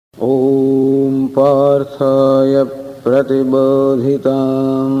पार्थाय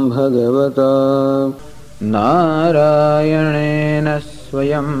प्रतिबोधितां भगवता नारायणेन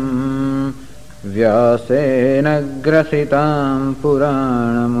स्वयं व्यासेन ग्रथितां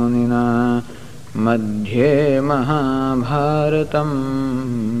पुराणमुनिना मध्ये महाभारतम्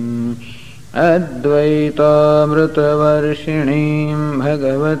अद्वैतामृतवर्षिणीं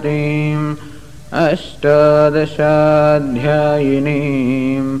भगवतीम्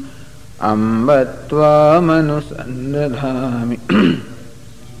अष्टादशाध्यायिनीम् अम्ब त्वामनुसन्दधामि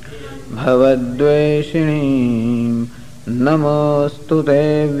भवद्वेषिणीं नमोऽस्तु ते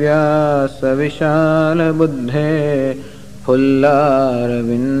व्यासविशालबुद्धे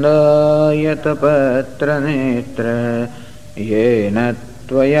फुल्लारविन्दायतपत्रनेत्र येन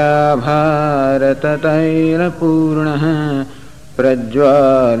त्वया भारततैलपूर्णः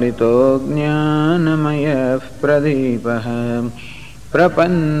प्रज्वालितो ज्ञानमयः प्रदीपः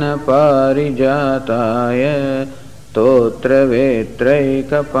प्रपन्नपारिजाताय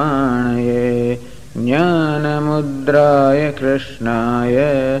स्तोत्रवेत्रैकपाणये ज्ञानमुद्राय कृष्णाय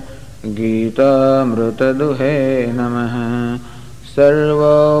गीतामृतदुहे नमः।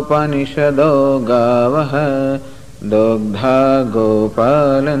 सर्वोपनिषदो गावः दोग्धा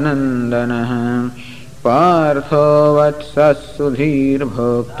गोपालनन्दनः पार्थो वत्सः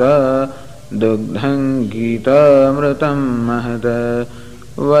सुधीर्भोक्ता दुग्धं गीतामृतं महद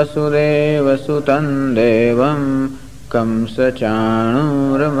वसुदेवसुतं देवं कंसचाणूरमर्दनं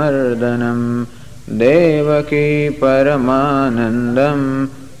देवकी परमानन्दं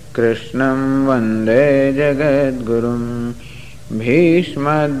कृष्णं वन्दे जगद्गुरुं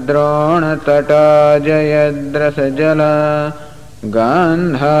भीष्मद्रोणतटा जयद्रथजला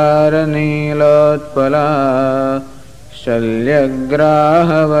गान्धारनीलोत्पला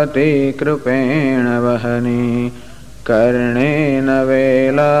शल्यग्राहवती कृपेण वहनी कर्णेन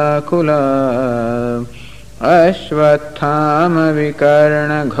वेलाकुला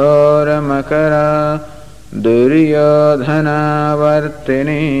अश्वत्थामविकर्णघोरमकरा दुर्योधनावर्तिनी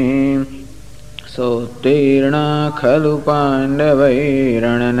सोत्तीर्णा खलु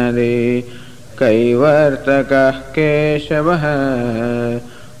पाण्डवैरणनदी कैवर्तकः केशवः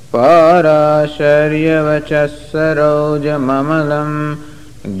पाराशर्यवचः सरोजममलं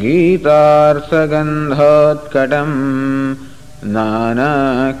गीतार्थगन्धोत्कटं नानाख्यानककेसरं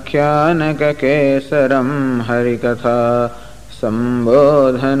हरिकथा सम्बोधनाबोधितं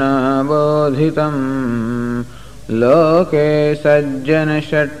लोके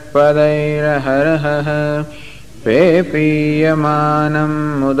सज्जनषट्पदैरहरहः पेपीयमानं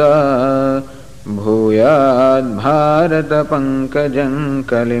मुदा भूयाद्भारतपङ्कजं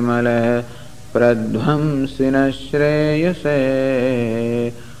कलिमल प्रध्वंसिनः श्रेयसे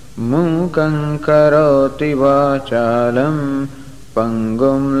मूकं करोति वाचालं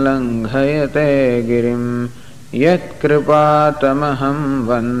पङ्गुं लङ्घयते गिरिं यत्कृपातमहं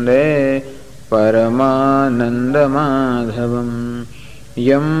वन्दे परमानन्दमाधवम्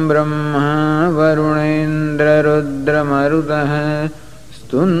यं ब्रह्मा वरुणेन्द्ररुद्रमरुतः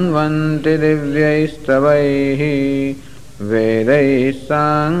स्तुन्वन्ति दिव्यैस्तवैः वेदैः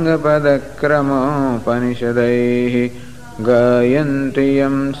साङ्गपदक्रमोपनिषदैः गायन्ति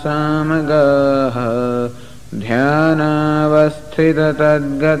यं सामगाः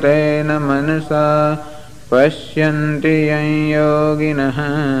ध्यानावस्थिततद्गतेन मनसा पश्यन्ति यं योगिनः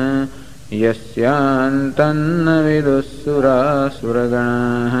यस्यान्तन्न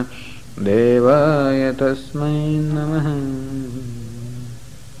विदुःसुरासुरगणाः देवाय तस्मै नमः।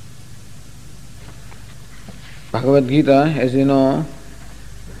 Bhagavad Gita, as you know,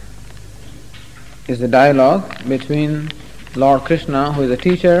 is a dialogue between Lord Krishna, who is a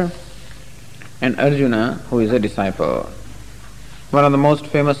teacher, and Arjuna, who is a disciple. One of the most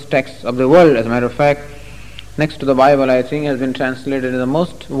famous texts of the world, as a matter of fact, next to the Bible, I think, has been translated in the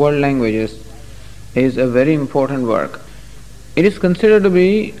most world languages, is a very important work. It is considered to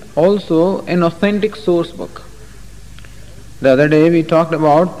be also an authentic source book. The other day we talked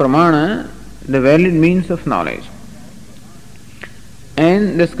about pramana, the valid means of knowledge.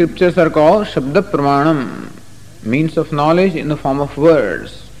 And the scriptures are called Shabda Pramanam, means of knowledge in the form of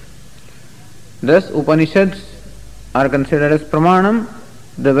words. Thus Upanishads are considered as Pramanam,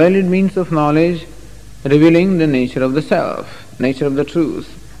 the valid means of knowledge revealing the nature of the self, nature of the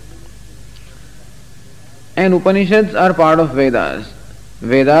truth. And Upanishads are part of Vedas.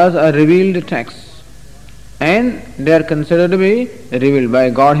 Vedas are revealed texts, and they are considered to be revealed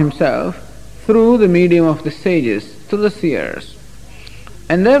by God Himself through the medium of the sages, through the seers.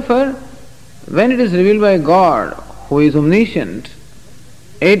 And therefore, when it is revealed by God, who is omniscient,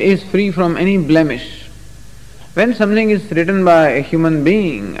 it is free from any blemish. When something is written by a human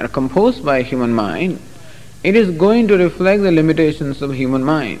being or composed by a human mind, it is going to reflect the limitations of human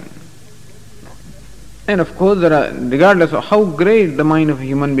mind. And of course, regardless of how great the mind of a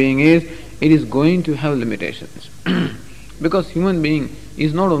human being is, it is going to have limitations. Because human being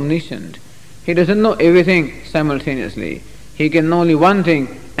is not omniscient. He doesn't know everything simultaneously. He can know only one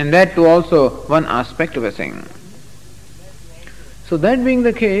thing, and that too also one aspect of a thing. So that being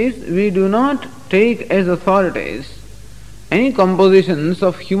the case, we do not take as authorities any compositions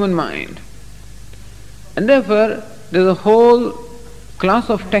of human mind. And therefore, there is a whole class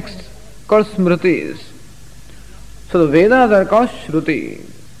of texts called Smritis. So the Vedas are called Shruti.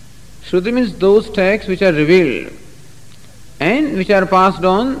 Shruti means those texts which are revealed and which are passed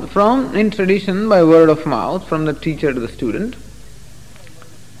on from in tradition by word of mouth from the teacher to the student.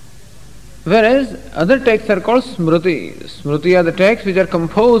 Whereas other texts are called Smruti. Smruti are the texts which are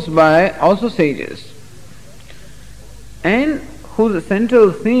composed by also sages and whose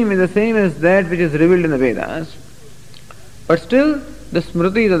central theme is the same as that which is revealed in the Vedas. But still, the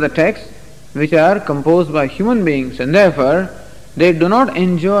Smrutis are the texts which are composed by human beings, and therefore they do not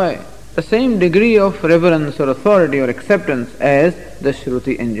enjoy the same degree of reverence or authority or acceptance as the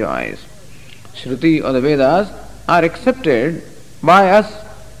Shruti enjoys. Shruti or the Vedas are accepted by us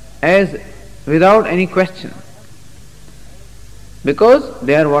as without any question, because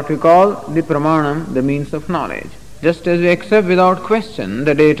they are what we call the pramanam, the means of knowledge. Just as we accept without question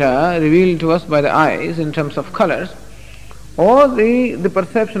the data revealed to us by the eyes in terms of colors, or the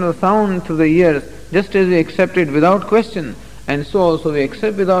perception of sound through the ears, just as we accept it without question, and so also we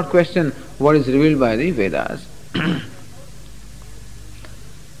accept without question what is revealed by the Vedas.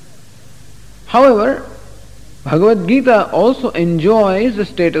 However, Bhagavad Gita also enjoys the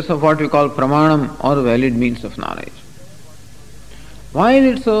status of what we call pramanam or valid means of knowledge. Why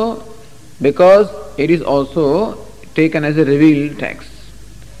is it so? Because it is also taken as a revealed text.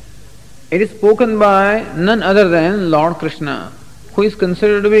 It is spoken by none other than Lord Krishna, who is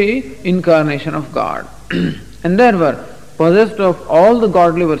considered to be incarnation of God and therefore possessed of all the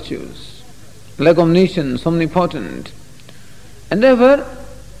godly virtues, like omniscience, omnipotent. And therefore,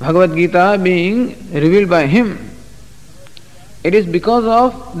 Bhagavad Gita being revealed by him, it is because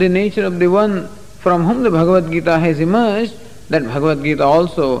of the nature of the one from whom the Bhagavad Gita has emerged that Bhagavad Gita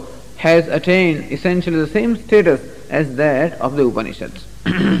also has attained essentially the same status as that of the Upanishads.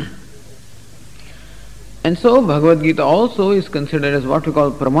 And so Bhagavad Gita also is considered as what we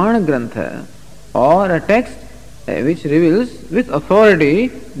call Pramana Grantha, or a text which reveals with authority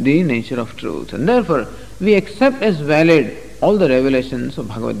the nature of truth. And therefore we accept as valid all the revelations of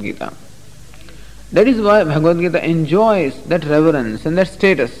Bhagavad Gita. That is why Bhagavad Gita enjoys that reverence and that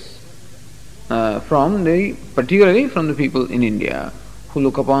status particularly from the people in India, who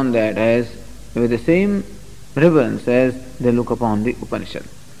look upon that as with the same reverence as they look upon the Upanishad.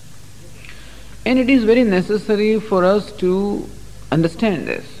 And it is very necessary for us to understand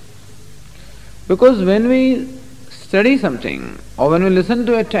this, because when we study something or when we listen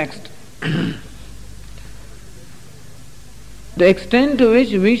to a text, the extent to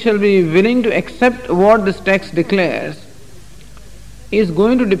which we shall be willing to accept what this text declares is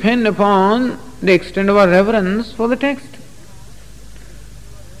going to depend upon the extent of our reverence for the text.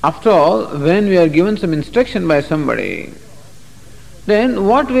 After all, when we are given some instruction by somebody, then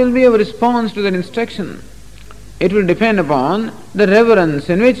what will be our response to that instruction? It will depend upon the reverence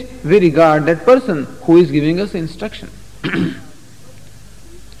in which we regard that person who is giving us instruction.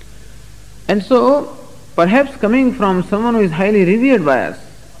 And so, perhaps coming from someone who is highly revered by us,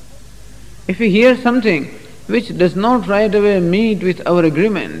 if we hear something which does not right away meet with our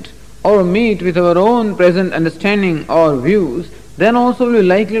agreement or meet with our own present understanding or views, then also we will be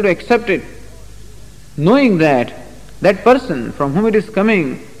likely to accept it, knowing that that person from whom it is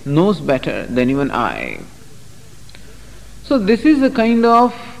coming knows better than even I. So this is a kind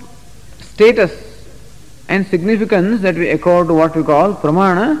of status and significance that we accord to what we call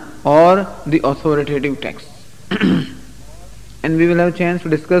pramana or the authoritative text. And we will have a chance to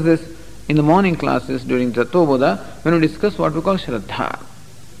discuss this in the morning classes during Tattva-bodha when we discuss what we call Shraddha.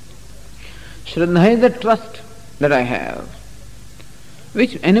 Shraddha is the trust that I have,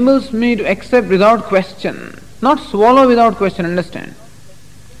 which enables me to accept without question, not swallow without question, understand,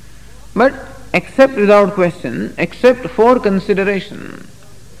 but accept without question, accept for consideration.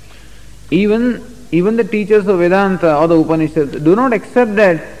 Even the teachers of Vedanta or the Upanishads do not accept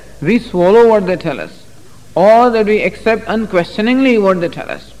that we swallow what they tell us or that we accept unquestioningly what they tell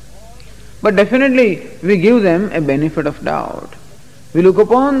us. But definitely we give them a benefit of doubt. We look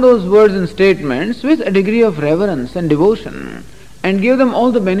upon those words and statements with a degree of reverence and devotion and give them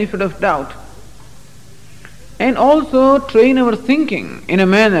all the benefit of doubt. and also train our thinking in a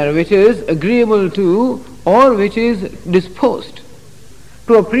manner which is agreeable to or which is disposed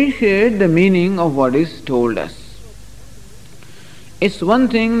to appreciate the meaning of what is told us. It's one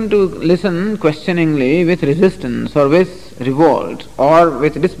thing to listen questioningly with resistance or with revolt or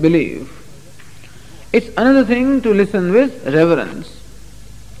with disbelief. It's another thing to listen with reverence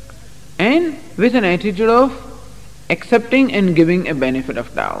and with an attitude of accepting and giving a benefit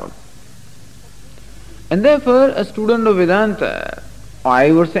of doubt. And therefore, a student of Vedanta, or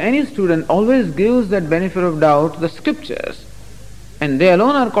I would say any student, always gives that benefit of doubt to the scriptures. And they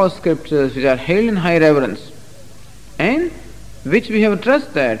alone are called scriptures, which are held in high reverence, and which we have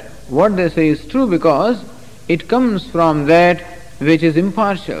trust that what they say is true because it comes from that which is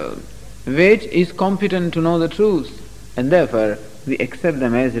impartial, which is competent to know the truth, and therefore we accept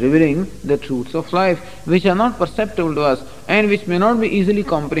them as revealing the truths of life, which are not perceptible to us and which may not be easily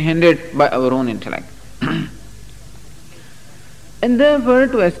comprehended by our own intellect. And therefore,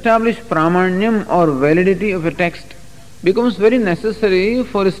 to establish pramanyam or validity of a text becomes very necessary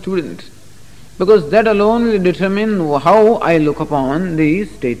for a student, because that alone will determine how I look upon the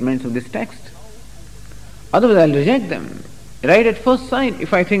statements of this text. Otherwise, I'll reject them. Right at first sight,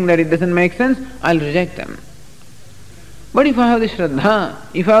 if I think that it doesn't make sense, I'll reject them. But if I have the Shraddha,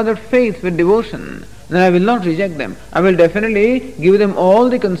 if I have that faith with devotion, then I will not reject them. I will definitely give them all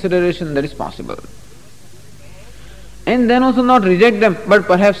the consideration that is possible. And then also not reject them, but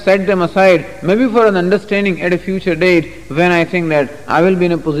perhaps set them aside, maybe for an understanding at a future date when I think that I will be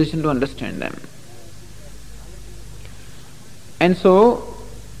in a position to understand them. And so,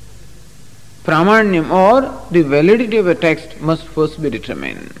 pramanyam or the validity of a text must first be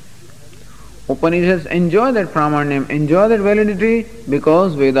determined. Upanishads enjoy that pramanyam, enjoy that validity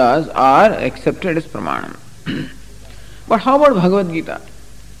because Vedas are accepted as pramanam. But how about Bhagavad Gita?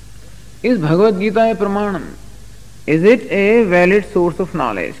 Is Bhagavad Gita a pramanam? Is it a valid source of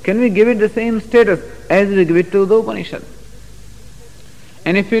knowledge? Can we give it the same status as we give it to the Upanishad?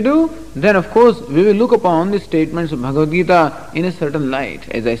 And if we do, then of course we will look upon the statements of Bhagavad Gita in a certain light,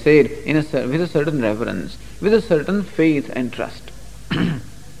 as I said, with a certain reverence, with a certain faith and trust.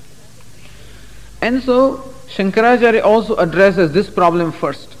 And so Shankaracharya also addresses this problem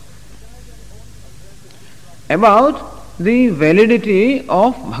first, about the validity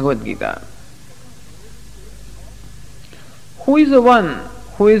of Bhagavad Gita. Who is the one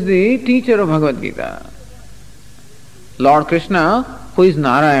who is the teacher of Bhagavad Gita? Lord Krishna, who is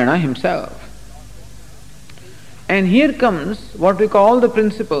Narayana himself. And here comes what we call the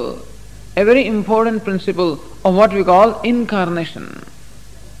principle, a very important principle of what we call incarnation.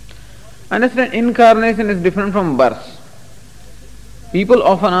 Understand, incarnation is different from birth. People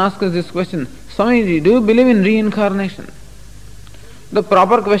often ask us this question, Swamiji, do you believe in reincarnation? The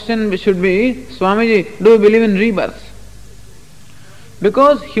proper question should be, Swamiji, do you believe in rebirth?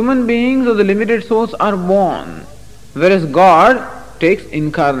 Because human beings or the limited souls are born, whereas God takes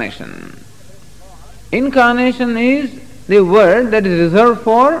incarnation. Incarnation is the word that is reserved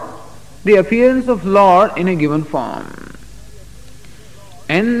for the appearance of Lord in a given form.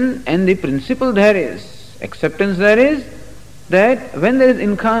 And the principle there is, acceptance there is, that when there is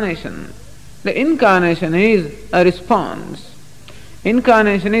incarnation, the incarnation is a response.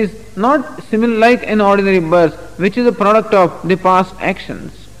 Incarnation is not similar like an ordinary birth, which is a product of the past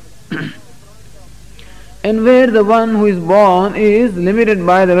actions. And where the one who is born is limited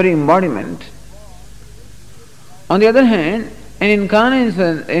by the very embodiment. On the other hand, an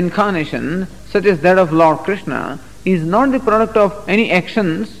incarnation such as that of Lord Krishna is not the product of any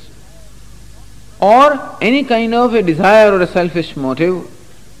actions or any kind of a desire or a selfish motive,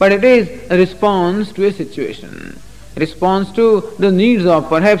 but it is a response to a situation, response to the needs of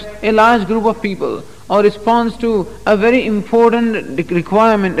perhaps a large group of people, or response to a very important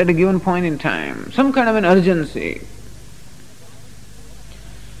requirement at a given point in time, some kind of an urgency.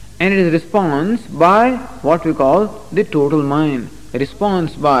 And it is a response by what we call the total mind, a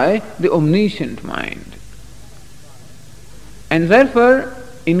response by the omniscient mind. And therefore,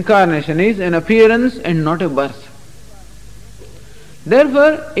 incarnation is an appearance and not a birth.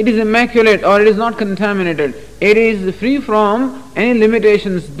 Therefore, it is immaculate or it is not contaminated. It is free from any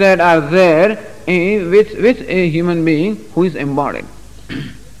limitations that are there with a human being who is embodied.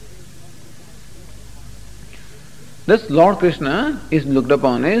 Thus, Lord Krishna is looked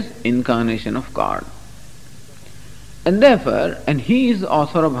upon as incarnation of God. And therefore, and he is the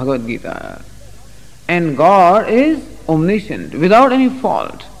author of Bhagavad Gita. And God is omniscient, without any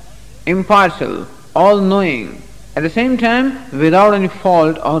fault, impartial, all-knowing, at the same time without any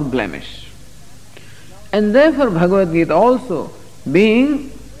fault or blemish. And therefore Bhagavad Gita also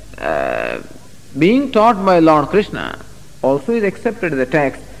being being taught by Lord Krishna also is accepted as a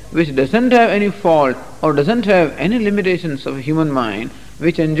text which doesn't have any fault or doesn't have any limitations of a human mind,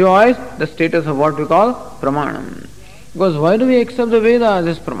 which enjoys the status of what we call pramanam. Because why do we accept the Vedas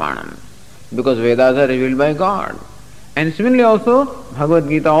as pramanam? Because Vedas are revealed by God. And similarly also, Bhagavad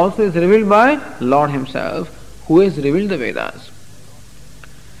Gita also is revealed by Lord Himself, who has revealed the Vedas.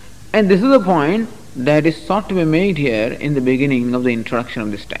 And this is the point that is sought to be made here in the beginning of the introduction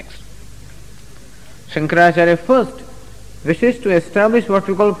of this text. Shankaracharya first wishes to establish what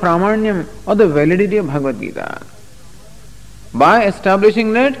we call pramanyam, or the validity of Bhagavad Gita. By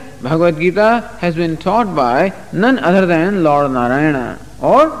establishing that Bhagavad Gita has been taught by none other than Lord Narayana,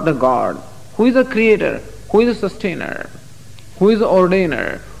 or the God, who is the creator, who is the sustainer, who is the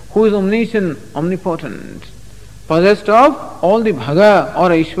ordainer, who is omniscient, omnipotent, possessed of all the bhaga or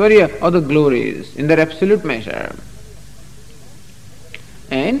Aishwarya or the glories in their absolute measure.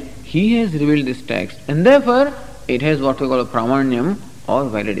 And He has revealed this text, and therefore it has what we call a pramanyam or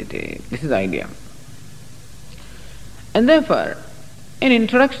validity. This is the idea. And therefore, in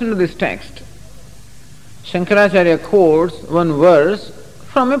introduction to this text, Shankaracharya quotes one verse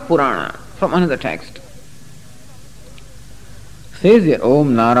from a Purana, from another text. Says here,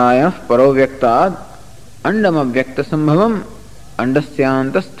 Om Narayana Paro Vyaktad Andam Avyakta Sambhavam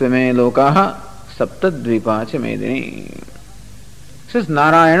Andasyantas Tvame Lokaha Saptadvipacha Medini. Says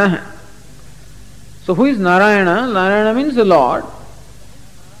Narayana. So who is Narayana? Narayana means the Lord.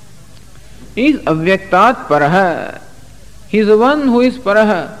 He is Avyaktat Paraha. He is the one who is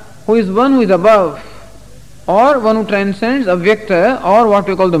Paraha, who is one who is above, or one who transcends Avyakta, or what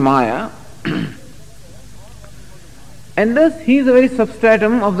we call the Maya. And thus He is the very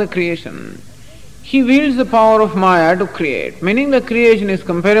substratum of the creation. He wields the power of Maya to create, meaning the creation is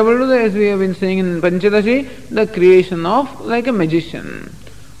comparable to the, as we have been saying in Panchadashi, the creation of like a magician,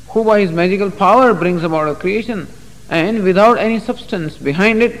 who by his magical power brings about a creation, and without any substance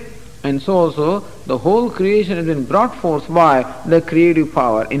behind it. And so also the whole creation has been brought forth by the creative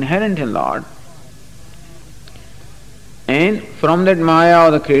power inherent in Lord. And from that Maya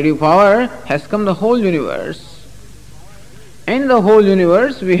or the creative power has come the whole universe. In the whole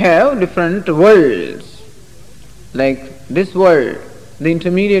universe we have different worlds, like this world, the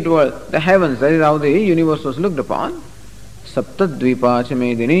intermediate world, the heavens, that is how the universe was looked upon. Saptadvipacha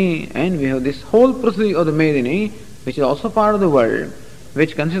Medini, and we have this whole Prithvi or the Medini, which is also part of the world,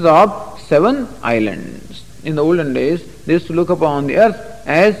 which consists of 7 islands. In the olden days, they used to look upon the earth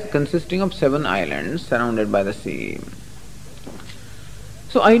as consisting of 7 islands surrounded by the sea.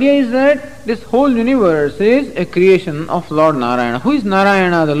 So idea is that this whole universe is a creation of Lord Narayana. Who is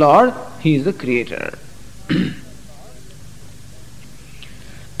Narayana, the Lord? He is the creator.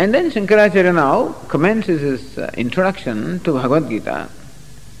 And then Shankaracharya now commences his introduction to Bhagavad Gita.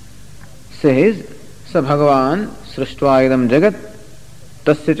 Says, Sa Bhagavan Srishtva idam jagat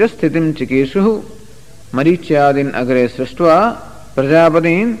tasya cha sthitim chikeshuhu maricyadin agre srishtva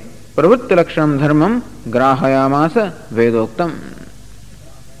prajapatin pravritti-lakshanam dharmam grahayamasa vedoktam.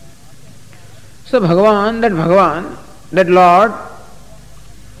 So Bhagavan, that Lord,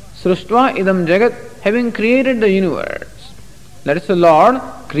 Srishtva idam jagat, having created the universe, that is the Lord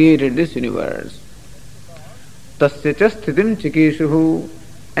created this universe. Tasya cha sthitim chikeshuhu,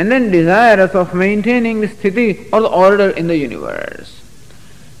 and then desirous of maintaining the sthiti or the order in the universe.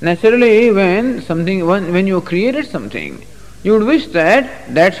 Naturally, when you created something, you would wish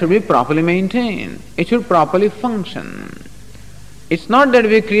that should be properly maintained. It should properly function. It's not that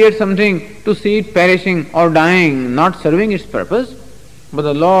we create something to see it perishing or dying, not serving its purpose, but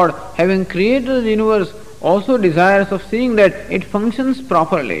the Lord, having created the universe, also desires of seeing that it functions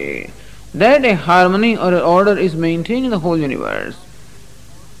properly, that a harmony or an order is maintained in the whole universe.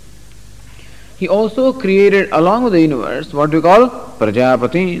 He also created along with the universe what we call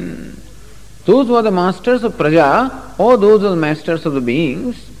Prajapatin. Those who are the masters of Praja, or those who are the masters of the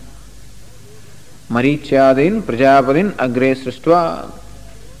beings. Maricyadin Prajapatin agre srishtva.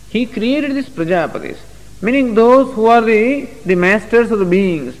 He created these Prajapatis, meaning those who are the masters of the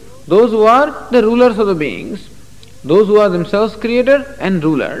beings, those who are the rulers of the beings, those who are themselves creator and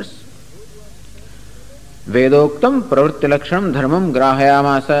rulers. Vedoktam pravritti-lakshanam dharmam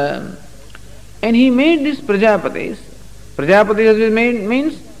grahayamasa. And he made these Prajapatis. Prajapatis as we made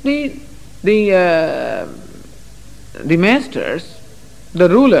means the masters, the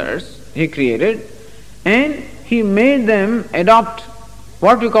rulers he created, and he made them adopt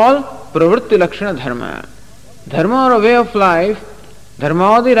what we call pravritti-lakshana dharma. Dharma or a way of life,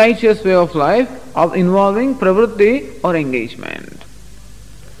 dharma or the righteous way of life of involving pravritti or engagement.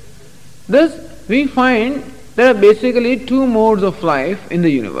 Thus we find there are basically 2 modes of life in the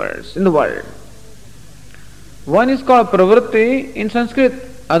universe, in the world. One is called pravritti in Sanskrit,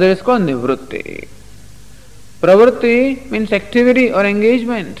 other is called nivritti. Pravritti means activity or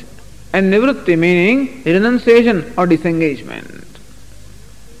engagement, and nivritti meaning renunciation or disengagement.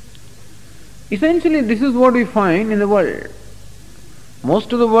 Essentially, this is what we find in the world.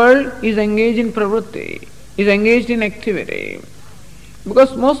 Most of the world is engaged in pravritti, is engaged in activity.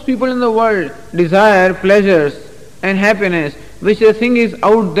 Because most people in the world desire pleasures and happiness which they think is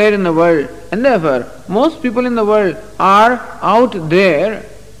out there in the world, and therefore most people in the world are out there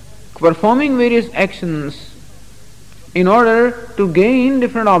performing various actions in order to gain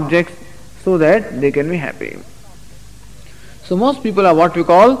different objects so that they can be happy. So most people are what we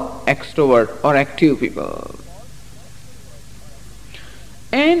call extrovert or active people.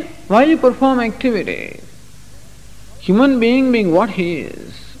 And while you perform activity, human being what he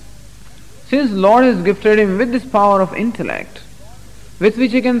is, since Lord has gifted him with this power of intellect, with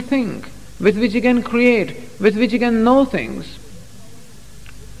which he can think, with which he can create, with which he can know things,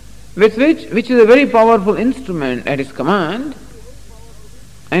 which is a very powerful instrument at his command,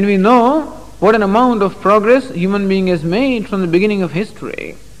 and we know what an amount of progress human being has made from the beginning of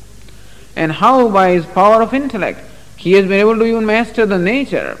history, and how by his power of intellect he has been able to even master the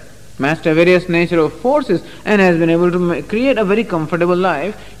nature, master various nature of forces, and has been able to create a very comfortable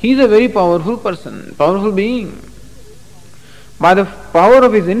life. He is a very powerful person, powerful being. By the power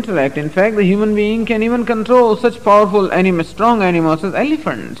of his intellect, in fact, the human being can even control such powerful animals, strong animals as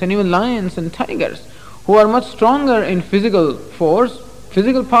elephants and even lions and tigers, who are much stronger in physical force,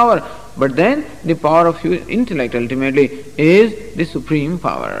 physical power. But then the power of intellect ultimately is the supreme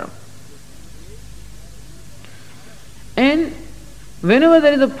power. And whenever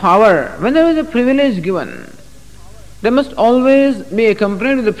there is a power, when there is a privilege given, there must always be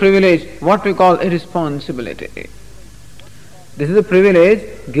accompanied with the privilege what we call a responsibility. This is a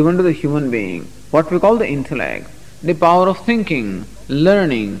privilege given to the human being, what we call the intellect, the power of thinking,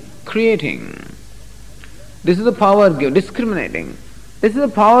 learning, creating. This is the power discriminating. This is the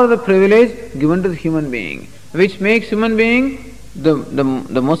power of the privilege given to the human being, which makes human being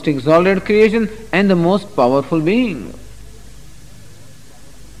the most exalted creation and the most powerful being.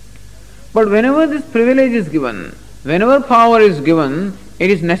 But whenever this privilege is given, whenever power is given, it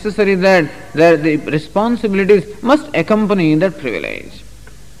is necessary that the responsibilities must accompany that privilege.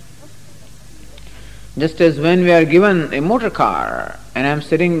 Just as when we are given a motor car and I am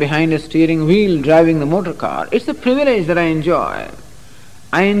sitting behind a steering wheel driving the motor car, it's a privilege that I enjoy.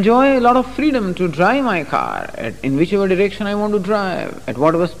 I enjoy a lot of freedom to drive my car in whichever direction I want to drive, at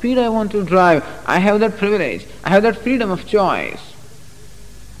whatever speed I want to drive. I have that privilege. I have that freedom of choice.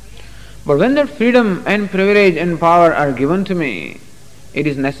 But when that freedom and privilege and power are given to me, it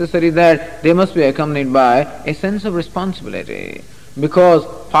is necessary that they must be accompanied by a sense of responsibility, because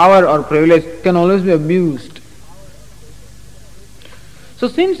power or privilege can always be abused. So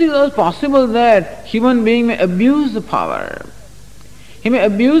since it is possible that human being may abuse the power, he may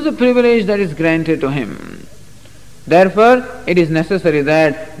abuse the privilege that is granted to him. Therefore, it is necessary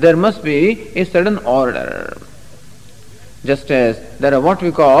that there must be a certain order. Just as there are what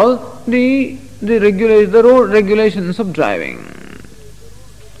we call the road regulations of driving.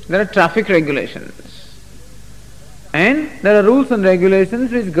 There are traffic regulations. And there are rules and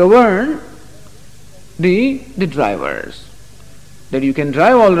regulations which govern the drivers. That you can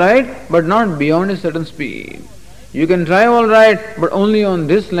drive all right, but not beyond a certain speed. You can drive all right, but only on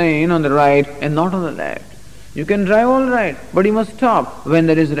this lane on the right and not on the left. You can drive all right, but you must stop when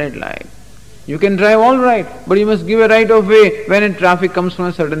there is red light. You can drive all right, but you must give a right of way when a traffic comes from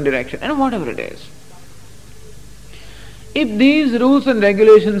a certain direction, and whatever it is. If these rules and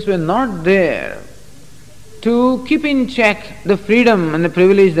regulations were not there to keep in check the freedom and the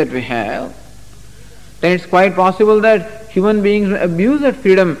privilege that we have, then it's quite possible that human beings abuse that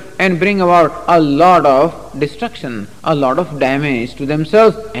freedom and bring about a lot of destruction, a lot of damage to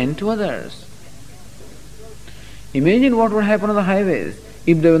themselves and to others. Imagine what would happen on the highways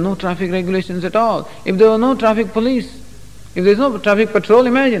if there were no traffic regulations at all, if there were no traffic police, if there is no traffic patrol.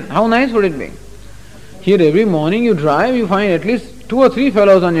 Imagine how nice would it be. Here every morning you drive, you find at least 2 or 3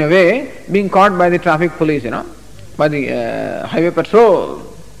 fellows on your way being caught by the traffic police, by the highway patrol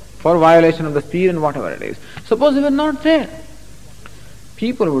for violation of the speed and whatever it is. Suppose they were not there.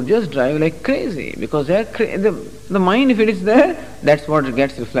 People would just drive like crazy, because they are the mind, if it is there, that's what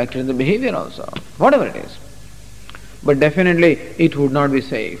gets reflected in the behavior also, whatever it is. But definitely it would not be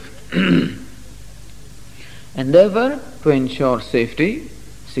safe. And therefore, to ensure safety,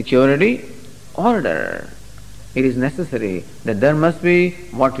 security, order, it is necessary that there must be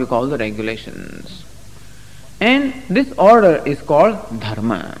what we call the regulations. And this order is called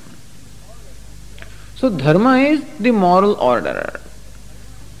dharma. So dharma is the moral order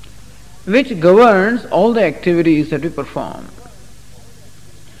which governs all the activities that we perform.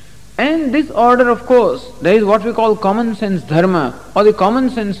 And this order, of course, there is what we call common sense dharma or the common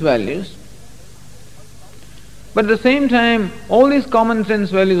sense values. But at the same time, all these common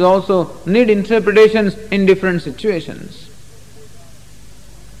sense values also need interpretations in different situations.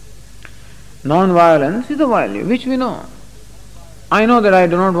 Non-violence is a value which we know. I know that I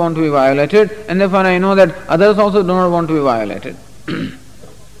do not want to be violated, and therefore I know that others also do not want to be violated.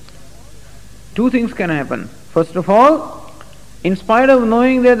 Two things can happen. First of all, in spite of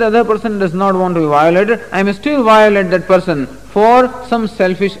knowing that the other person does not want to be violated, I may still violate that person for some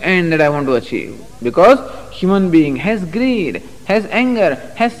selfish end that I want to achieve. Because human being has greed, has anger,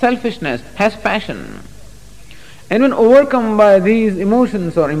 has selfishness, has passion. And when overcome by these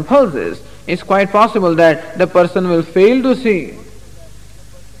emotions or impulses, it's quite possible that the person will fail to see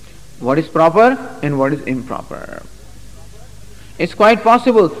what is proper and what is improper. It's quite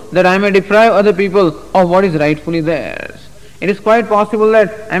possible that I may deprive other people of what is rightfully theirs. It is quite possible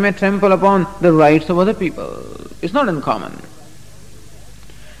that I may trample upon the rights of other people. It's not uncommon.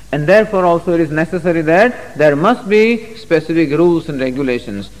 And therefore also it is necessary that there must be specific rules and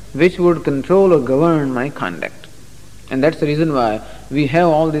regulations which would control or govern my conduct. And that's the reason why we have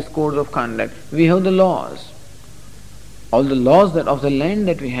all these codes of conduct. We have the laws. All the laws that of the land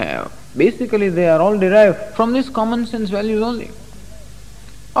that we have, basically they are all derived from these common sense values only.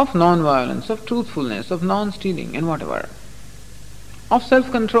 Of non-violence, of truthfulness, of non-stealing and whatever. Of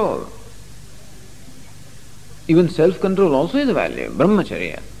self-control. Even self-control also is a value,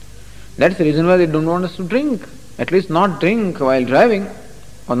 brahmacharya. That's the reason why they don't want us to drink. At least not drink while driving,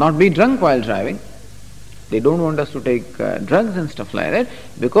 or not be drunk while driving. They don't want us to take drugs and stuff like that,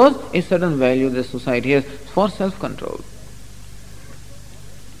 because a certain value the society has for self-control.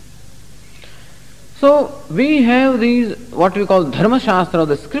 So we have these what we call Dharma Shastra, or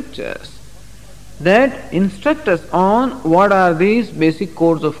the scriptures, that instruct us on what are these basic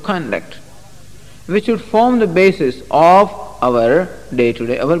codes of conduct which should form the basis of our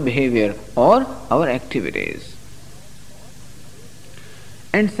day-to-day, our behavior or our activities.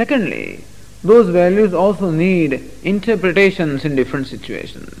 And secondly, those values also need interpretations in different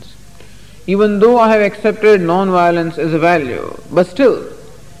situations. Even though I have accepted non-violence as a value, but still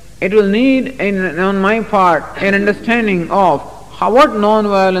it will need, on my part, an understanding of what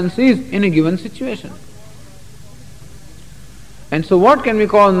non-violence is in a given situation. And so what can we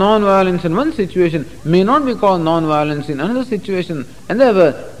call non-violence in one situation may not be called non-violence in another situation. And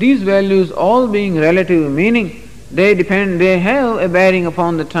therefore, these values all being relative, meaning they have a bearing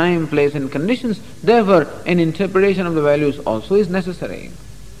upon the time, place and conditions. Therefore, an interpretation of the values also is necessary.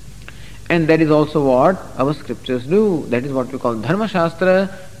 And that is also what our scriptures do. That is what we call Dharma Shastra,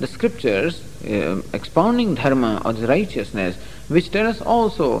 the scriptures expounding dharma or the righteousness, which tell us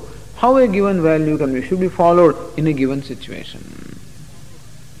also how a given value should be followed in a given situation.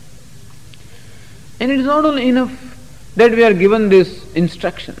 And it is not only enough that we are given these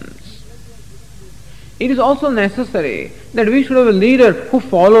instructions. It is also necessary that we should have a leader who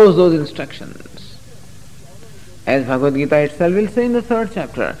follows those instructions. As Bhagavad Gita itself will say in the 3rd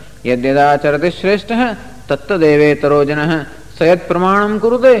chapter, Yadyadacharati shrestha tattadeve tarojanaha sayat pramanam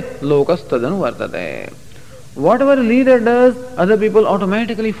kurute lokastadanu vartate. Whatever a leader does, other people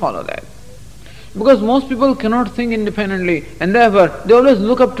automatically follow that. Because most people cannot think independently, and therefore they always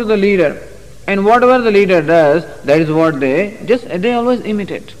look up to the leader. And whatever the leader does, that is what they always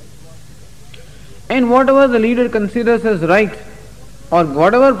imitate. And whatever the leader considers as right, or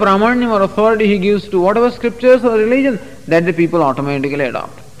whatever pramanyam or authority he gives to whatever scriptures or religion, that the people automatically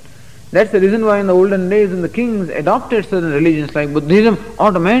adopt. That's the reason why in the olden days when the kings adopted certain religions like Buddhism,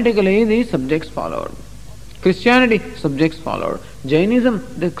 automatically the subjects followed. Christianity, subjects followed. Jainism,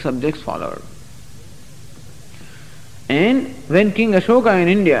 the subjects followed. And when King Ashoka in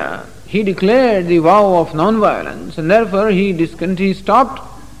India, he declared the vow of non-violence, and therefore he stopped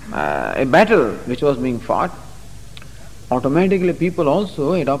a battle which was being fought, automatically people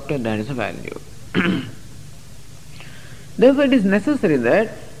also adopted that as a value. Therefore it is necessary that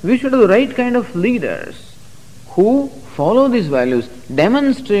we should have the right kind of leaders who follow these values,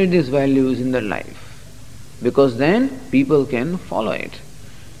 demonstrate these values in their life, because then people can follow it.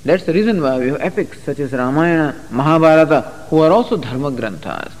 That's the reason why we have epics such as Ramayana, Mahabharata, who are also dharma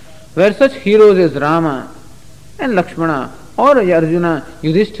granthas, where such heroes as Rama and Lakshmana or Arjuna,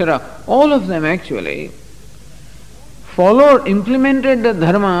 Yudhishthira, all of them actually implemented the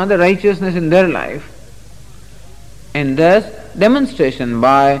dharma, the righteousness in their life, and thus demonstration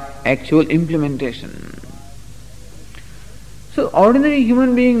by actual implementation. So ordinary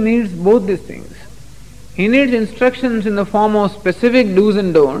human being needs both these things. he needs instructions in the form of specific do's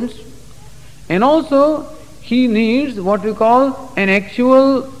and don'ts, and also he needs what we call an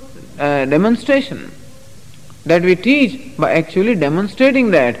actual demonstration, that we teach by actually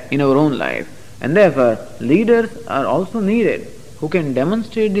demonstrating that in our own life. And therefore, leaders are also needed who can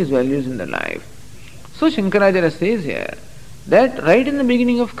demonstrate these values in their life. So Shankaracharya says here that right in the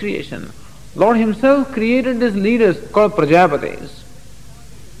beginning of creation, Lord Himself created these leaders called Prajapatis,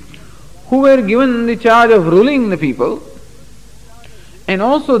 who were given the charge of ruling the people and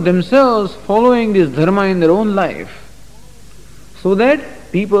also themselves following this dharma in their own life, so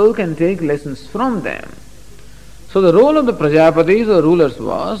that people can take lessons from them. So the role of the Prajapatis or rulers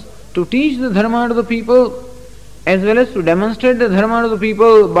was to teach the dharma to the people, as well as to demonstrate the dharma to the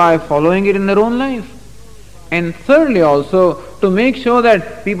people by following it in their own life. And thirdly also, to make sure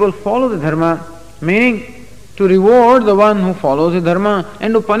that people follow the dharma, meaning to reward the one who follows the dharma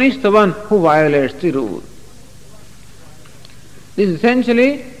and to punish the one who violates the rule. This is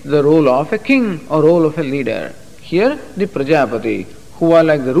essentially the role of a king or role of a leader. Here the Prajapati, who are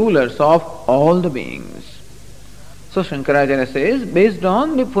like the rulers of all the beings. So Shankaracharya says, based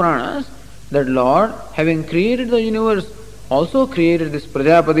on the Puranas, that Lord, having created the universe, also created these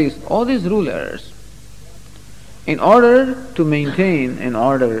Prajapatis, all these rulers, in order to maintain an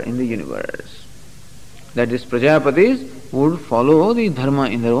order in the universe. That these Prajapatis would follow the dharma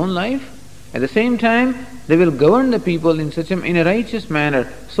in their own life. At the same time, they will govern the people in a righteous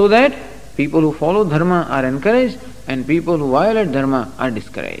manner, so that people who follow dharma are encouraged and people who violate dharma are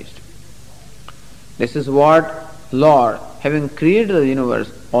discouraged. This is what Lord, having created the universe,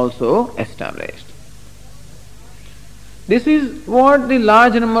 also established. This is what the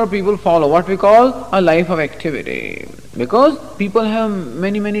large number of people follow, what we call a life of activity. Because people have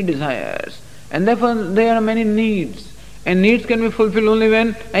many desires, and therefore there are many needs. And needs can be fulfilled only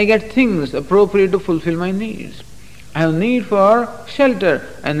when I get things appropriate to fulfill my needs. I have need for shelter,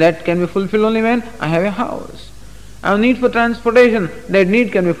 and that can be fulfilled only when I have a house. I have need for transportation, that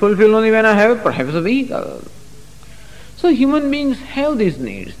need can be fulfilled only when I have perhaps a vehicle. So human beings have these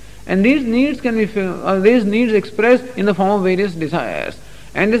needs, and these needs can be these needs expressed in the form of various desires,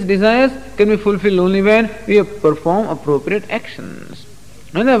 and these desires can be fulfilled only when we perform appropriate actions.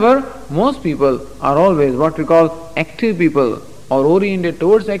 And therefore, most people are always what we call active people, or oriented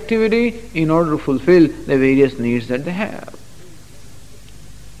towards activity in order to fulfill the various needs that they have.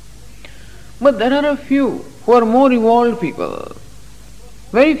 But there are a few who are more evolved people,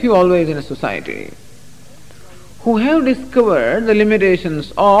 very few always in a society, who have discovered the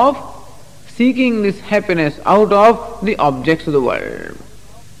limitations of seeking this happiness out of the objects of the world,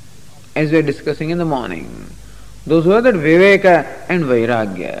 as we are discussing in the morning. Those who have that Viveka and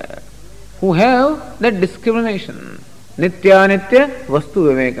Vairagya, who have that discrimination, Nitya Nitya Vastu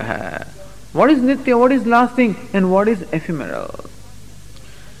Viveka. What is Nitya, what is lasting, and what is ephemeral?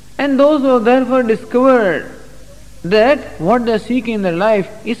 And those who have therefore discovered that what they are seeking in their life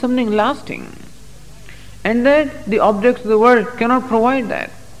is something lasting, and that the objects of the world cannot provide that.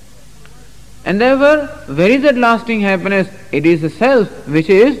 And therefore, where is that lasting happiness? It is the self which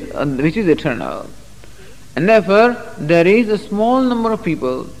is eternal. And therefore, there is a small number of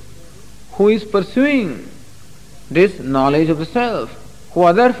people who is pursuing this knowledge of the self, who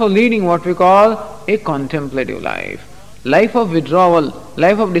are therefore leading what we call a contemplative life, life of withdrawal,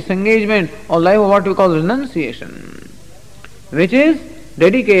 life of disengagement, or life of what we call renunciation, which is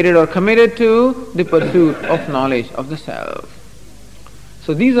dedicated or committed to the pursuit of knowledge of the self.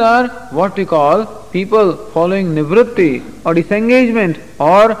 So these are what we call people following nivritti or disengagement,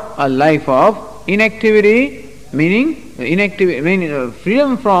 or a life of inactivity, meaning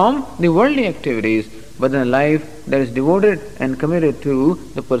freedom from the worldly activities, but a life that is devoted and committed to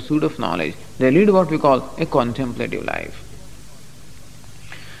the pursuit of knowledge. They lead what we call a contemplative life.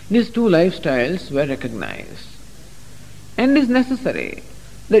 These two lifestyles were recognized. And it is necessary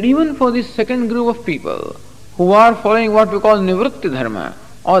that even for this second group of people who are following what we call nivritti dharma,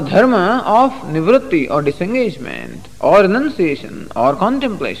 or dharma of nivritti or disengagement or renunciation or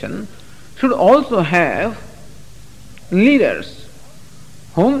contemplation, should also have leaders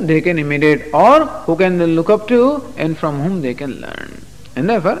whom they can imitate or who can look up to and from whom they can learn. And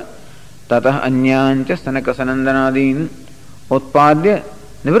therefore, tatah anyancha sanaka sanandanadin utpadya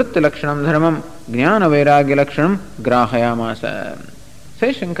nivritti lakshanam dharmam jnana vairagya lakshanam grahayamasa.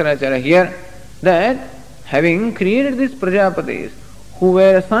 Says Shankaracharya here that having created these Prajapatis who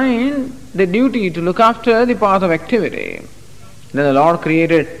were assigned the duty to look after the path of activity, then the Lord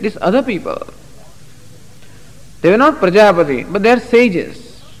created these other people. They were not Prajapati, but they are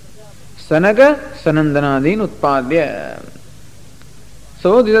sages. Sanaka Sanandanadin Utpadya.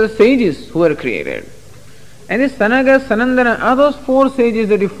 So these are the sages who were created. And this Sanaka, Sanandana are those four sages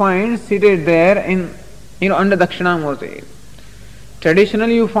that you find seated there under Dakshinamurti.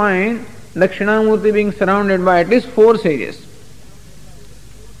 Traditionally you find Dakshinamurti being surrounded by at least four sages.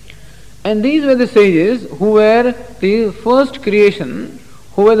 And these were the sages who were the first creation,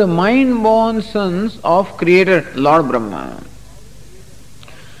 who were the mind-born sons of Creator Lord Brahma,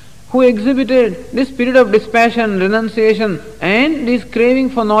 who exhibited this spirit of dispassion, renunciation and this craving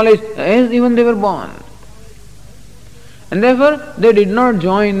for knowledge as even they were born. And therefore they did not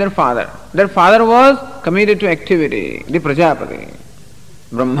join their father. Their father was committed to activity, the Prajapati,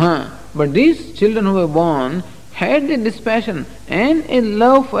 Brahma. But these children who were born had the dispassion and a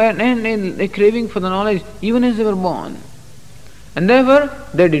love for, and a craving for the knowledge even as they were born. And therefore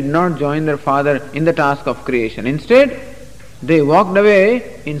they did not join their father in the task of creation. Instead, they walked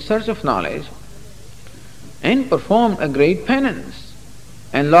away in search of knowledge and performed a great penance.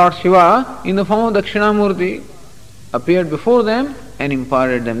 And Lord Shiva, in the form of Dakshinamurti, appeared before them and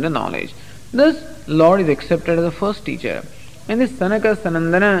imparted them the knowledge. Thus, Lord is accepted as the first teacher. And this Sanaka,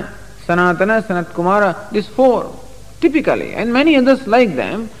 Sanandana, Sanatana, Sanat Kumara, these four, typically, and many others like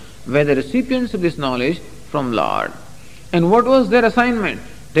them, were the recipients of this knowledge from Lord. And what was their assignment?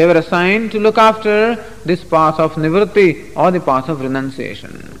 They were assigned to look after this path of nivritti or the path of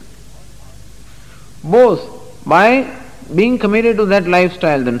renunciation. Both by being committed to that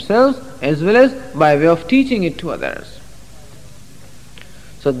lifestyle themselves as well as by way of teaching it to others.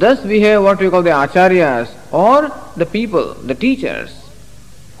 So thus we have what we call the acharyas or the people, the teachers,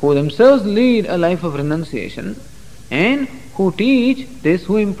 who themselves lead a life of renunciation and who teach this,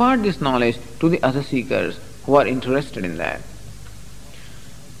 who impart this knowledge to the other seekers who are interested in that.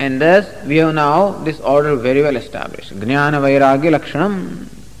 And thus we have now this order very well established. Jnana Vairagya Lakshanam.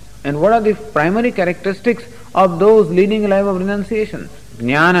 And what are the primary characteristics of those leading a life of renunciation?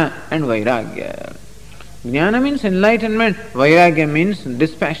 Jnana and Vairagya. Jnana means enlightenment, Vairagya means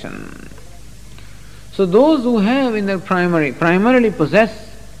dispassion. So those who have in their primarily possess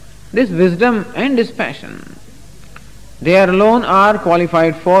this wisdom and dispassion, they alone are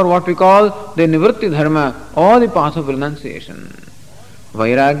qualified for what we call the nivritti dharma or the path of renunciation.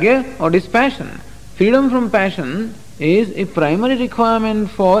 Vairagya or dispassion, freedom from passion, is a primary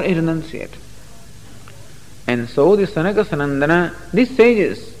requirement for a renunciate. And so the Sanaka, Sanandana, these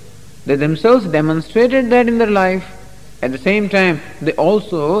sages, they themselves demonstrated that in their life. At the same time, they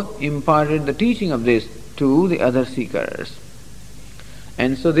also imparted the teaching of this to the other seekers.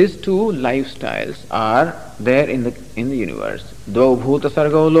 And so these two lifestyles are there in the universe. Dvau bhuta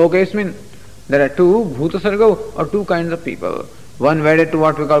sargo lokesmin. There are two bhuta sargo or two kinds of people. One wedded to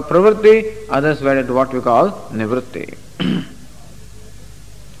what we call pravritti, others wedded to what we call nivritti.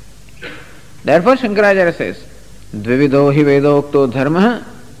 Therefore Shankaracharya says, Dvivido hi vedokto dharma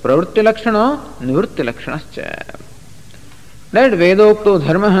pravritti lakshano nivritti lakshanascha. That vedokto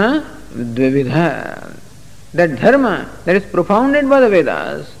dharma dvividha, that dharma that is propounded by the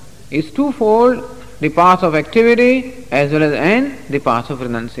Vedas is twofold, the path of activity as well as and the path of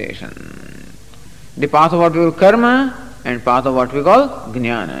renunciation. The path of what we call karma and path of what we call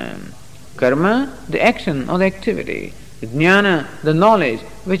jnana. Karma, the action or the activity. Jnana, the knowledge,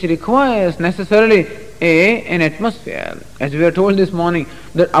 which requires necessarily an atmosphere. As we were told this morning,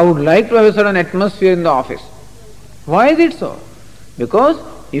 that I would like to have a certain atmosphere in the office. Why is it so? Because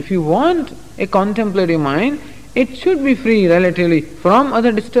if you want a contemplative mind, it should be free relatively from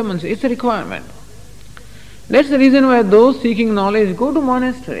other disturbances. It's a requirement. That's the reason why those seeking knowledge go to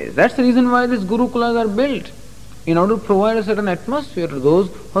monasteries. That's the reason why these gurukulas are built, in order to provide a certain atmosphere to those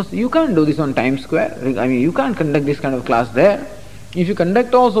who, you can't do this on Times Square. I mean, you can't conduct this kind of class there. If you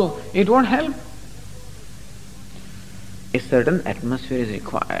conduct also, it won't help. A certain atmosphere is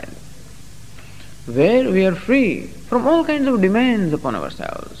required, where we are free from all kinds of demands upon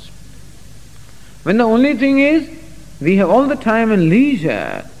ourselves. When the only thing is, we have all the time and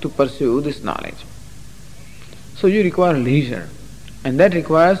leisure to pursue this knowledge. So you require leisure, and that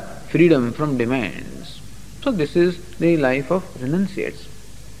requires freedom from demands. So this is the life of renunciates.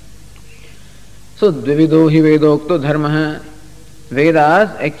 So dvivido hi vedokto dharma.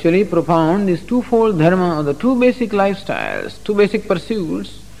 Vedas actually propound this twofold dharma, or the two basic lifestyles, two basic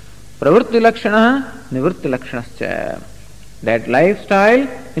pursuits, pravritti lakshana, nivritti lakshanascha. That lifestyle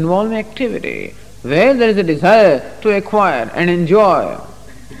involving activity, where there is a desire to acquire and enjoy.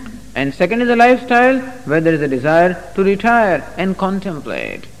 And second is a lifestyle where there is a desire to retire and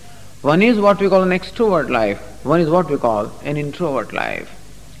contemplate. One is what we call an extrovert life, one is what we call an introvert life.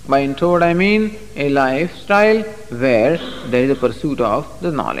 By introvert I mean a lifestyle where there is a pursuit of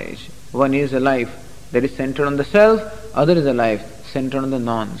the knowledge. One is a life that is centered on the self, other is a life centered on the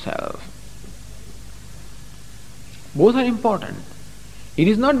non-self. Both are important. It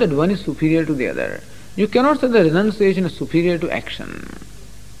is not that one is superior to the other. You cannot say that renunciation is superior to action.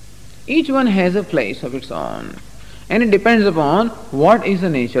 Each one has a place of its own. And it depends upon what is the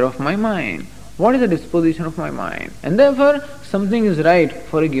nature of my mind, what is the disposition of my mind. And therefore, something is right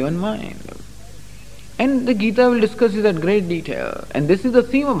for a given mind. And the Gita will discuss this at great detail. And this is the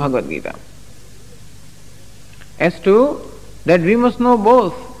theme of Bhagavad Gita. As to that we must know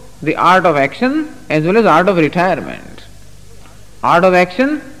both the art of action as well as art of retirement. Art of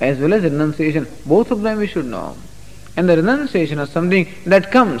action as well as renunciation. Both of them we should know. And the renunciation is something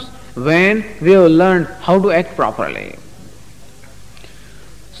that comes when we have learned how to act properly.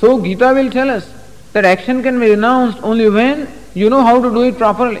 So Gita will tell us that action can be renounced only when you know how to do it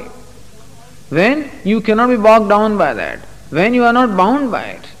properly. When you cannot be bogged down by that. When you are not bound by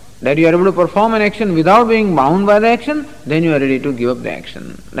it. That you are able to perform an action without being bound by the action, then you are ready to give up the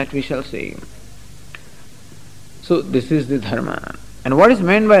action. That we shall see. So this is the dharma. And what is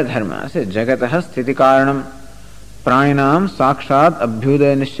meant by dharma? Say Jagataha sthiti karanam प्राणिनाम साक्षात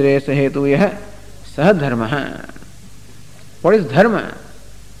अभ्युदय निश्रेयस हेतु यह सह धर्म है. What is dharma?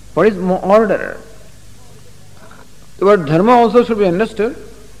 What is order? The word dharma also should be understood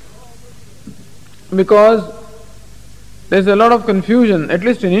because there is a lot of confusion, at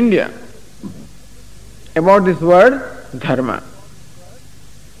least in India, about this word dharma.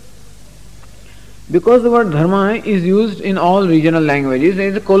 Because the word dharma is used in all regional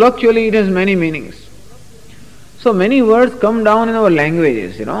languages, colloquially it has many meanings. So many words come down in our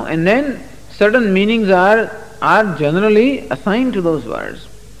languages, and then certain meanings are generally assigned to those words.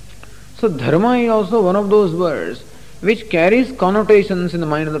 So dharma is also one of those words which carries connotations in the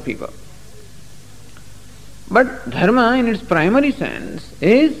mind of the people. But dharma in its primary sense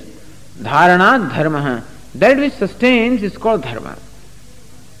is dharana dharma. That which sustains is called dharma.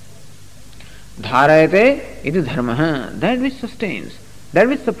 Dharayate iti dharma. That which sustains, that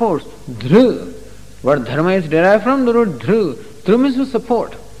which supports. Dhru. What dharma is derived from the root dhru. Dhru means to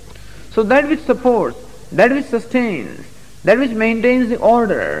support. So that which supports, that which sustains, that which maintains the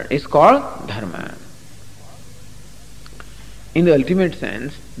order is called dharma. In the ultimate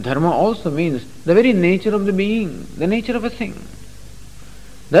sense, dharma also means the very nature of the being, the nature of a thing.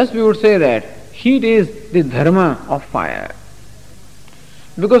 Thus we would say that heat is the dharma of fire.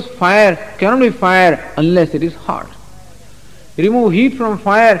 Because fire cannot be fire unless it is hot. Remove heat from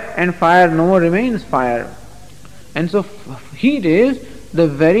fire and fire no more remains fire. And so heat is the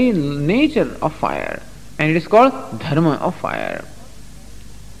very nature of fire and it is called dharma of fire.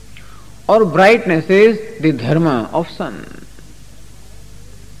 Or brightness is the dharma of sun.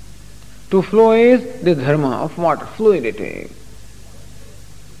 To flow is the dharma of water, fluidity.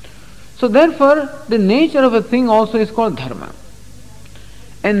 So therefore the nature of a thing also is called dharma.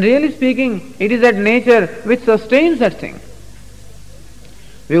 And really speaking, it is that nature which sustains that thing.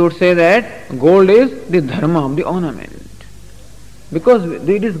 We would say that gold is the dharma of the ornament. Because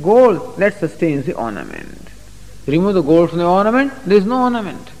it is gold that sustains the ornament. Remove the gold from the ornament, there is no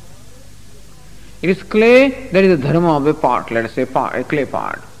ornament. It is clay that is the dharma of a pot, let us say a clay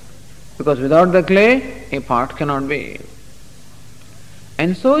pot. Because without the clay, a pot cannot be.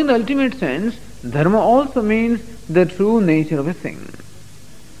 And so in the ultimate sense, dharma also means the true nature of a thing.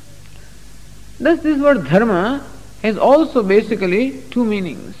 Thus this word dharma has also basically two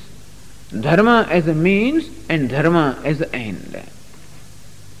meanings. Dharma as a means and dharma as an end.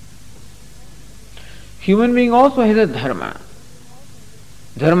 Human being also has a dharma.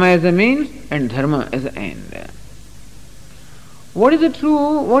 Dharma as a means and dharma as an end. What is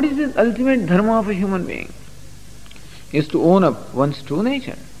the ultimate dharma of a human being? Is to own up one's true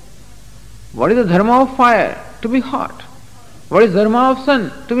nature. What is the dharma of fire? To be hot. What is the dharma of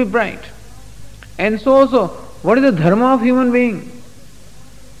sun? To be bright. And so also, what is the dharma of human being?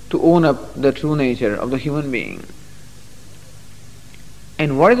 To own up the true nature of the human being.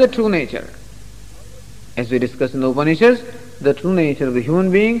 And what is the true nature? As we discussed in the Upanishads, the true nature of the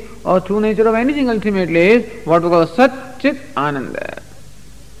human being or true nature of anything ultimately is what we call Sat Chit Ananda.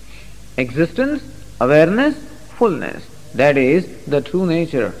 Existence, awareness, fullness. That is the true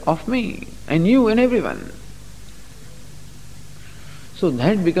nature of me and you and everyone. So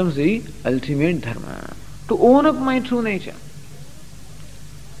that becomes the ultimate dharma. To own up my true nature.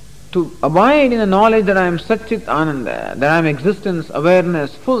 To abide in the knowledge that I am Sat Chit Ananda, that I am existence,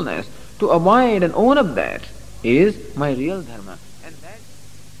 awareness, fullness. To abide and own up that is my real dharma. And that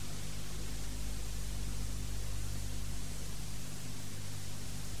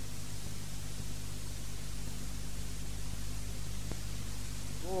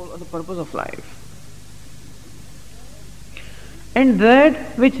goal or the purpose of life. And that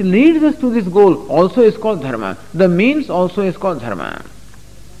which leads us to this goal also is called dharma. The means also is called dharma.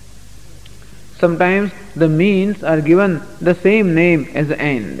 Sometimes the means are given the same name as the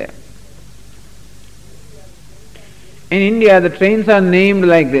end. In India, the trains are named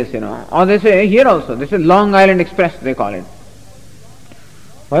like this, or they say here also, they say Long Island Express, they call it.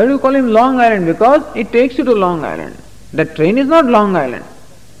 Why do you call him Long Island? Because it takes you to Long Island. The train is not Long Island.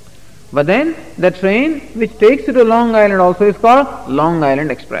 But then the train which takes you to Long Island also is called Long Island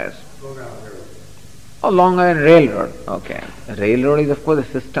Express. Or Long Island Railroad. Okay. The railroad is of course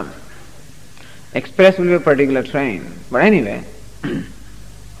a system. Express will be a particular train. But anyway.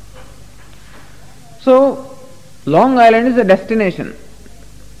 So, Long Island is a destination.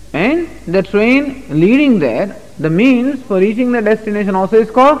 And the train leading there, the means for reaching the destination also is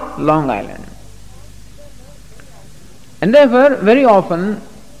called Long Island. And therefore, very often,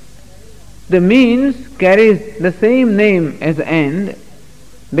 the means carries the same name as the end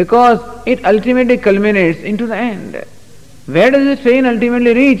because it ultimately culminates into the end. Where does the train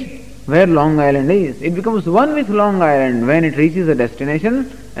ultimately reach? Where Long Island is. It becomes one with Long Island when it reaches the destination,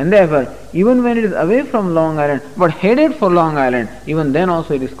 and therefore, even when it is away from Long Island but headed for Long Island, even then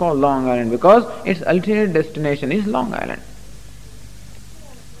also it is called Long Island because its ultimate destination is Long Island.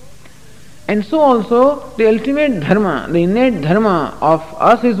 And so also the ultimate dharma, the innate dharma of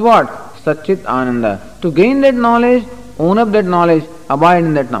us is what? Satchit Ananda. To gain that knowledge, own up that knowledge, abide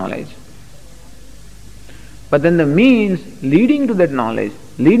in that knowledge. But then the means leading to that knowledge,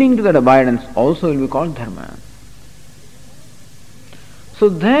 leading to that abidance also will be called dharma. So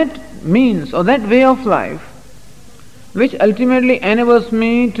that means or that way of life which ultimately enables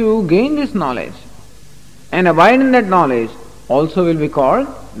me to gain this knowledge and abide in that knowledge also will be called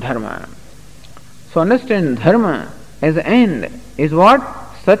dharma. So understand dharma as the end is what?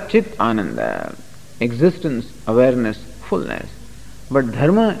 Satchit Ananda, existence, awareness, fullness. But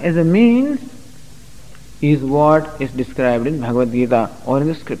dharma as a means is what is described in Bhagavad Gita or in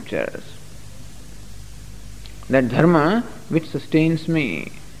the scriptures. That dharma which sustains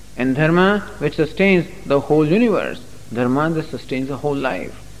me and dharma which sustains the whole universe, dharma that sustains the whole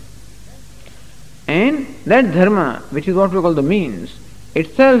life. And that dharma, which is what we call the means,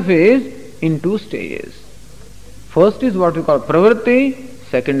 itself is in two stages. First is what we call pravritti,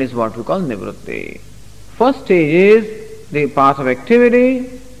 second is what we call nivritti. First stage is the path of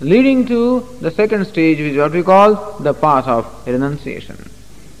activity leading to the second stage, which is what we call the path of renunciation.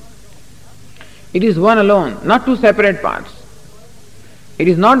 It is one alone, not two separate paths. It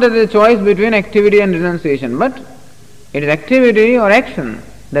is not that there is a choice between activity and renunciation, but it is activity or action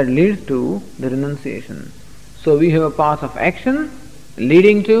that leads to the renunciation. So we have a path of action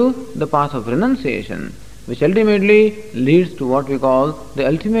leading to the path of renunciation, which ultimately leads to what we call the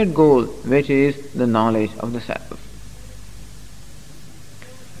ultimate goal, which is the knowledge of the self.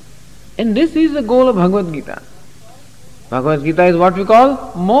 And this is the goal of Bhagavad Gita. Bhagavad Gita is what we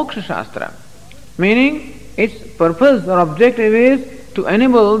call Moksha Shastra, meaning its purpose or objective is to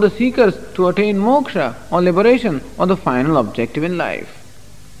enable the seekers to attain moksha or liberation or the final objective in life.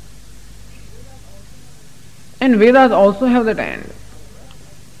 And Vedas also have that end.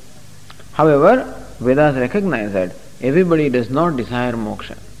 However, Vedas recognize that everybody does not desire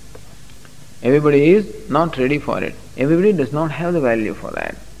moksha. Everybody is not ready for it. Everybody does not have the value for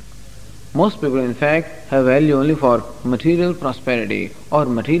that. Most people, in fact, have value only for material prosperity or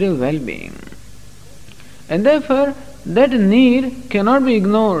material well-being. And therefore, that need cannot be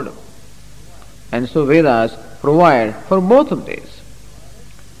ignored. And so Vedas provide for both of these.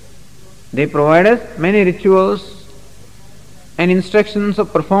 They provide us many rituals and instructions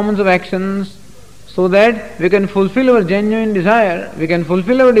of performance of actions so that we can fulfill our genuine desire, we can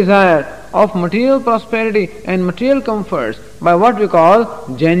fulfill our desire of material prosperity and material comforts by what we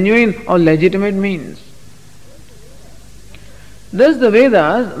call genuine or legitimate means. Thus the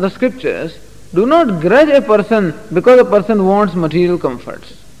Vedas, the scriptures, do not grudge a person because a person wants material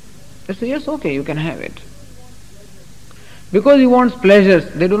comforts. They say, yes, okay, you can have it. Because he wants pleasures,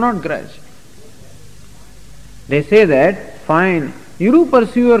 they do not grudge. They say that, fine, you do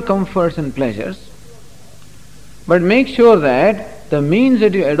pursue your comforts and pleasures, but make sure that the means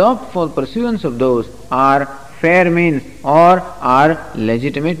that you adopt for pursuance of those are fair means or are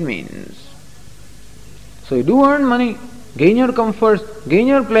legitimate means. So you do earn money, gain your comforts, gain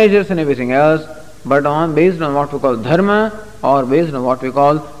your pleasures and everything else, but based on what we call dharma or based on what we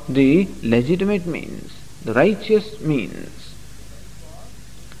call the legitimate means, the righteous means.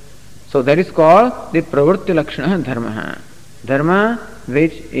 So that is called the pravritti lakshana dharma. Dharma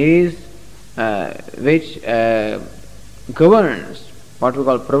which governs what we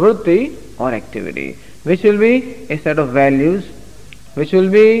call pravritti or activity, which will be a set of values, which will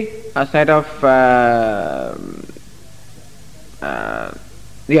be a set of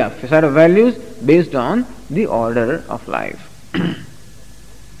set of values based on the order of life.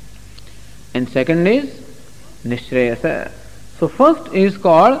 And second is Nishreyasa. So first is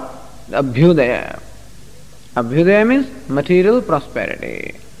called Abhyudaya. Abhyudaya means material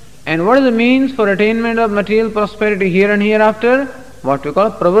prosperity. And what is the means for attainment of material prosperity here and hereafter? What we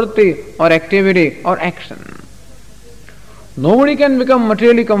call pravritti or activity or action. Nobody can become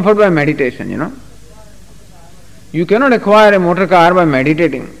materially comfortable by meditation, You cannot acquire a motor car by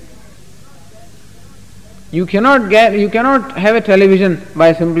meditating. You cannot have a television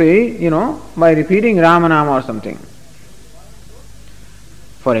by simply, by repeating Ramanama or something.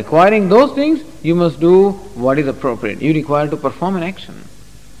 For acquiring those things, you must do what is appropriate. You require to perform an action.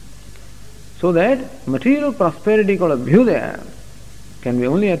 So that material prosperity called Abhyudaya can be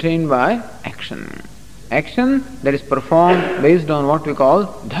only attained by action. Action that is performed based on what we call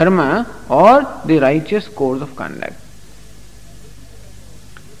dharma or the righteous course of conduct.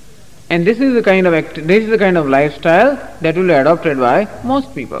 And this is the kind of lifestyle that will be adopted by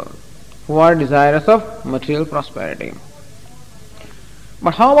most people who are desirous of material prosperity.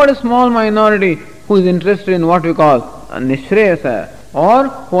 But how about a small minority who is interested in what we call Nishreyasa, or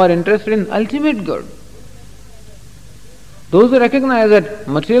who are interested in ultimate good? Those who recognize that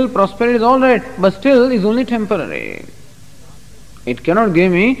material prosperity is alright, but still is only temporary. It cannot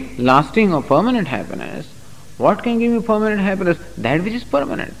give me lasting or permanent happiness. What can give me permanent happiness? That which is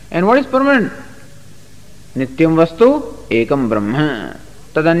permanent. And what is permanent? Nityam vastu ekam brahma.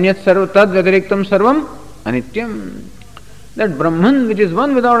 Tadanyat tad vyatiriktam sarvam anityam. That Brahman which is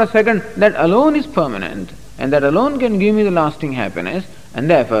one without a second, that alone is permanent. And that alone can give me the lasting happiness. And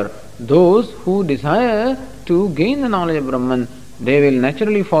therefore, those who desire to gain the knowledge of Brahman, they will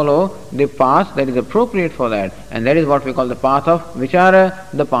naturally follow the path that is appropriate for that. And that is what we call the path of vichara,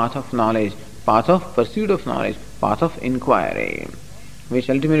 the path of knowledge, path of pursuit of knowledge, path of inquiry, which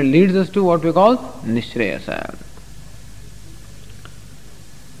ultimately leads us to what we call Nishreyasa.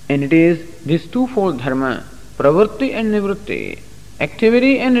 And it is this twofold dharma, pravritti and nivritti,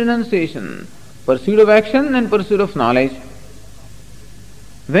 activity and renunciation, pursuit of action and pursuit of knowledge,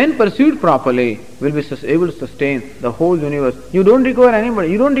 when pursued properly, will be able to sustain the whole universe. You don't require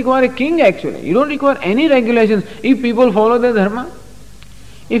anybody. You don't require a king actually. You don't require any regulations if people follow their dharma.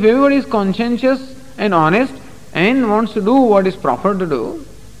 If everybody is conscientious and honest and wants to do what is proper to do,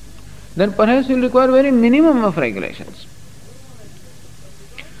 then perhaps you will require very minimum of regulations.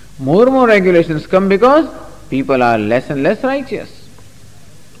 More and more regulations come because people are less and less righteous.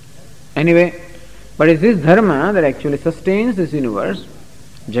 Anyway, but it's this dharma that actually sustains this universe.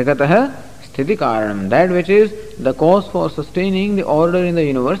 Jagatah sthiti karanam, that which is the cause for sustaining the order in the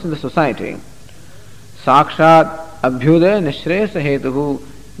universe, in the society. Sakshat abhyudaya nishreyasa hetuhu,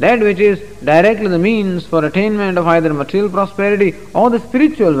 that which is directly the means for attainment of either material prosperity or the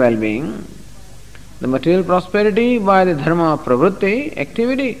spiritual well-being. The material prosperity by the dharma of pravritti,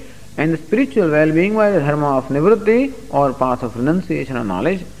 activity, and the spiritual well-being by the dharma of nivritti or path of renunciation or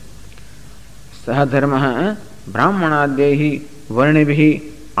knowledge. Saha dharma brahmanadyehi varnibhi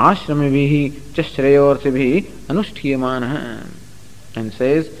ashramibihi cha shreyortibhi anushthiyamana, and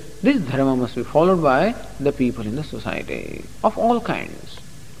says this dharma must be followed by the people in the society of all kinds.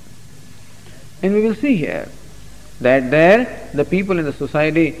 And we will see here that there the people in the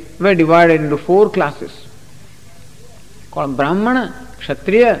society were divided into 4 classes called Brahmana,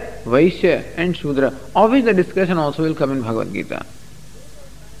 Kshatriya, Vaishya and Shudra, of which the discussion also will come in Bhagavad Gita.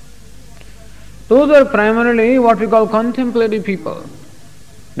 Those are primarily what we call contemplative people.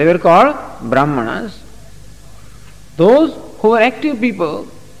 They were called Brahmanas. Those who were active people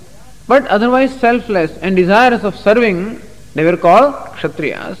but otherwise selfless and desirous of serving, they were called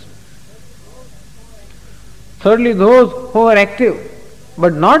Kshatriyas. Thirdly, those who were active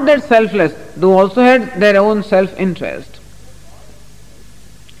but not that selfless, they also had their own self-interest.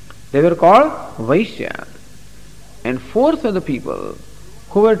 They were called Vaishya. And fourth are the people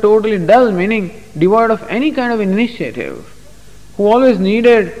who were totally dull, meaning devoid of any kind of initiative, who always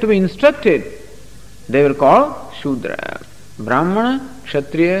needed to be instructed. They were called Shudra. Brahmana,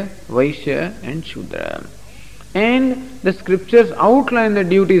 Kshatriya, Vaishya and Shudra. And the scriptures outline the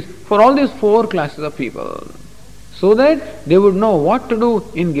duties for all these 4 classes of people, so that they would know what to do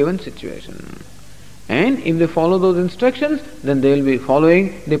in given situation. And if they follow those instructions, then they will be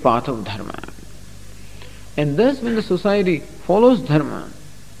following the path of dharma. And thus when the society follows dharma,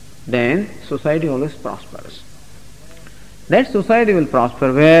 then society always prospers. That society will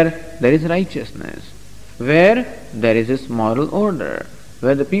prosper where there is righteousness, where there is this moral order,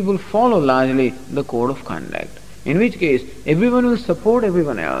 where the people follow largely the code of conduct. in which case everyone will support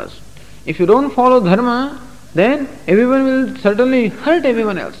everyone else. If you don't follow dharma, then everyone will certainly hurt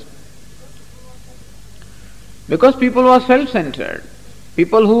everyone else. Because people are self-centered.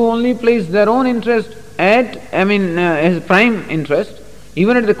 People who only place their own interest as prime interest,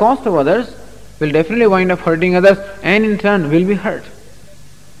 even at the cost of others, will definitely wind up hurting others and in turn will be hurt.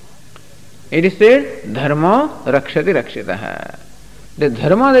 It is said, dharma rakshati rakshitaha. The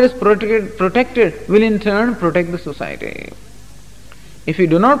dharma that is protected will in turn protect the society. If we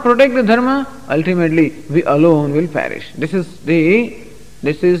do not protect the dharma, ultimately we alone will perish. This is the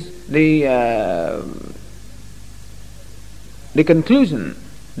conclusion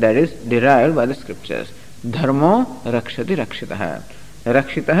that is derived by the scriptures. Dharma rakshati rakshitaha.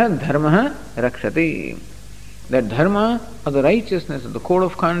 Rakshitaha dharma rakshati. That dharma or the righteousness of the code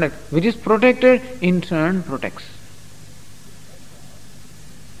of conduct which is protected in turn protects.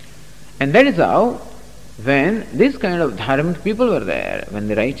 And that is how when this kind of dharmic people were there, when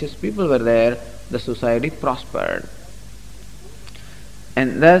the righteous people were there, the society prospered.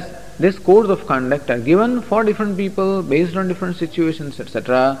 And thus these codes of conduct are given for different people based on different situations,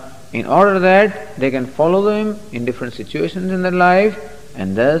 etc., in order that they can follow them in different situations in their life,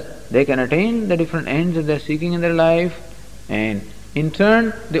 and thus they can attain the different ends that they are seeking in their life, and in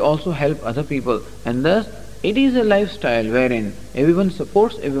turn they also help other people. And thus it is a lifestyle wherein everyone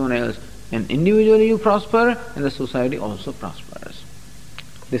supports everyone else, and individually you prosper and the society also prospers.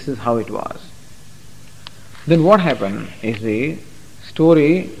 This is how it was. Then what happened is the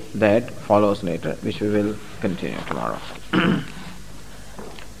story that follows later, which we will continue tomorrow.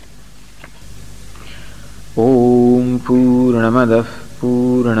 Om Purnamadah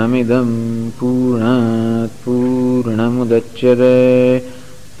Purnamidam Purnat Purnamudachyate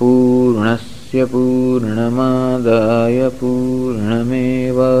Purnasya Purnamadaya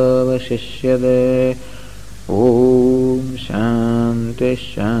Purnameva Vashishyate. Om Shanti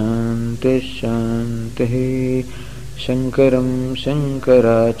Shanti Shanti. Shankaram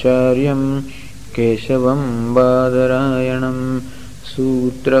Shankaracharyam Keshavam Badarayanam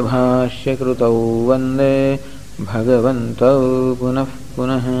Sutrabhashya Krutau Vande Bhagavantau Punah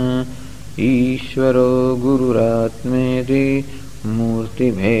Punah. Ishvaro Gururatmeti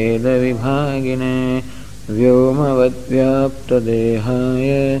Murti Bheda Vibhagine Vyomavad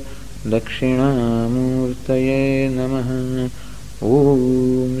Dehaya Dakshinamurtaye Namaha.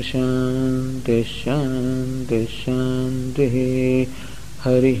 Om Shanti Shanti Shanti.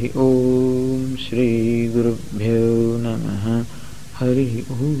 Hari Om Shri Gurubhyo Namaha. Hari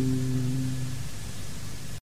Om.